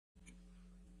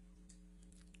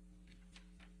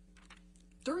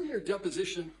During your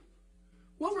deposition,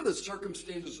 what were the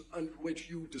circumstances under which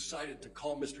you decided to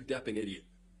call Mr. Depp an idiot?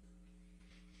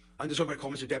 I'm just going to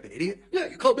call Mr. Depp an idiot? Yeah,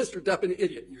 you called Mr. Depp an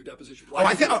idiot in your deposition.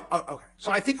 Okay.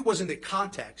 So I think it was in the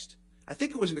context. I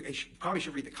think it was in the, you probably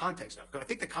should read the context of it, because I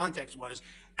think the context was,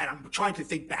 and I'm trying to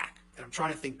think back,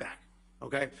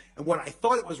 okay? And what I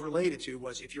thought it was related to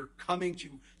was if you're coming to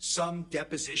some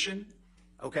deposition,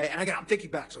 okay? And again, I'm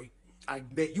thinking back, so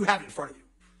you have it in front of you.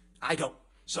 I don't.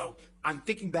 So I'm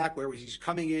thinking back where he's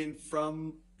coming in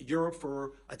from Europe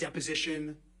for a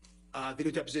deposition,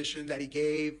 video deposition that he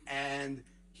gave, and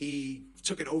he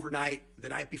took it overnight the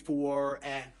night before.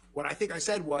 And what I think I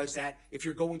said was that if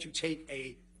you're going to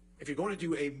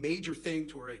do a major thing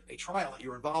to a trial that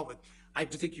you're involved with, I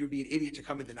think you'd be an idiot to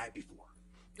come in the night before.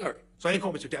 All right. So I didn't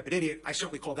call Mr. Depp an idiot. I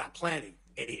certainly called that planning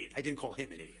an idiot. I didn't call him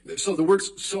an idiot. So the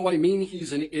words, so I mean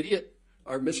he's an idiot,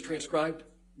 are mistranscribed?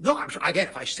 No, I'm sure, again,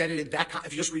 if I said it in that,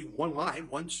 if you just read one line,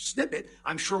 one snippet,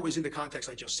 I'm sure it was in the context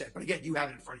I just said. But again, you have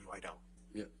it in front of you, I don't.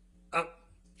 Yeah.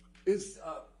 Is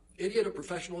idiot a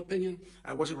professional opinion?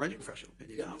 I wasn't rendering a professional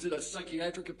opinion. Yeah. No. Is it a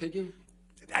psychiatric opinion?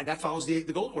 And that follows the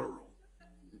Goldwater rule.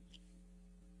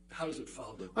 How does it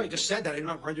follow? I just said that I'm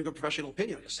not rendering a professional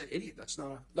opinion. I just said idiot. That's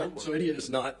not a... No, so idiot is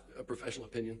not a professional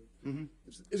opinion. Mm-hmm.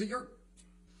 Is it your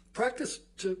practice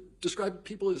to describe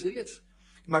people as idiots?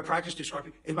 In my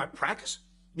practice,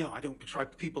 no, I don't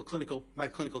describe people, my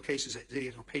clinical cases as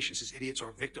idiots, or patients as idiots,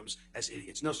 or victims as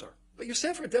idiots. No, sir. But you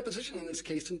sat for a deposition in this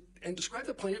case and described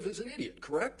the plaintiff as an idiot,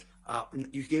 correct?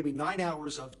 You gave me 9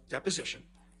 hours of deposition,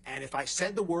 and if I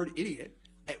said the word idiot,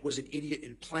 it was an idiot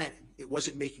in planning. It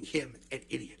wasn't making him an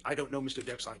idiot. I don't know Mr.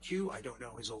 Depp's IQ. I don't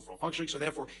know his overall functioning. So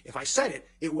therefore, if I said it,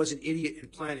 it was an idiot in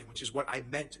planning, which is what I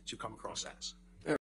meant to come across as.